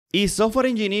Is software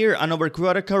engineer an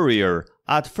overcrowded career?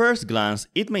 At first glance,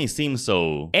 it may seem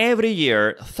so. Every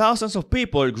year, thousands of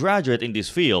people graduate in this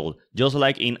field, just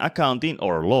like in accounting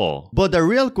or law. But the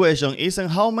real question isn't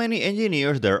how many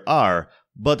engineers there are,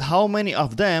 but how many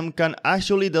of them can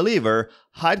actually deliver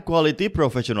high-quality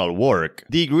professional work.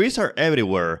 Degrees are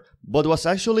everywhere, but what's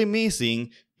actually missing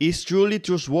is truly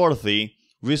trustworthy,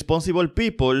 responsible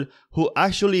people who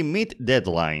actually meet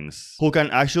deadlines, who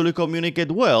can actually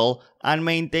communicate well and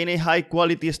maintain a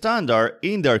high-quality standard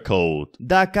in their code.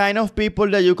 The kind of people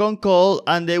that you can call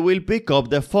and they will pick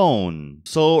up the phone.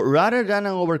 So rather than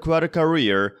an overcrowded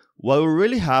career, what we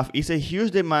really have is a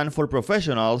huge demand for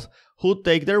professionals who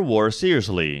take their work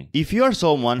seriously. If you are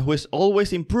someone who is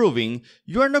always improving,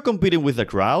 you are not competing with the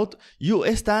crowd, you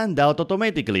stand out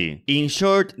automatically. In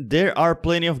short, there are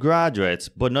plenty of graduates,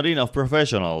 but not enough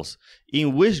professionals.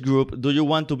 In which group do you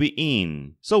want to be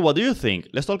in? So what do you think?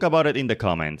 Let's talk about it in the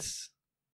comments.